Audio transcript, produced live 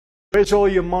Where's all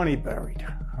your money buried?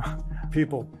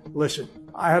 People, listen,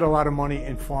 I had a lot of money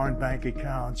in foreign bank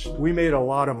accounts. We made a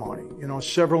lot of money,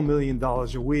 several $1 million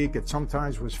a week. It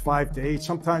sometimes was 5 to 8.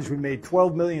 Sometimes we made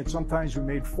 12 million. Sometimes we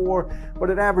made 4, but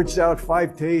it averaged out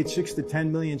 5 to 8, 6 to 10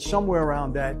 million, somewhere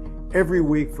around that every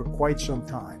week for quite some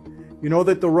time. You know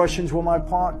that the Russians were my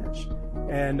partners.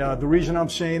 And the reason I'm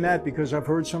saying that, because I've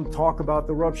heard some talk about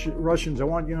the Russians. I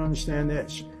want you to understand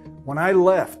this. When I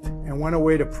left and went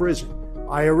away to prison,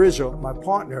 Rizzo, my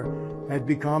partner, had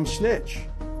become snitch,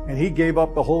 and he gave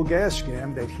up the whole gas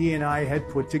scam that he and I had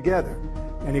put together.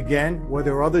 And again, were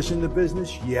there others in the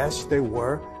business? Yes, there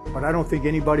were, but I don't think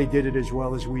anybody did it as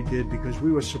well as we did, because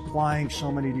we were supplying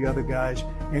so many of the other guys,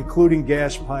 including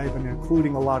gas pipe and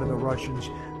including a lot of the Russians.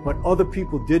 But other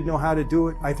people did know how to do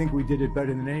it. I think we did it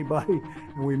better than anybody,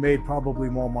 and we made probably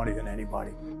more money than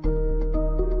anybody.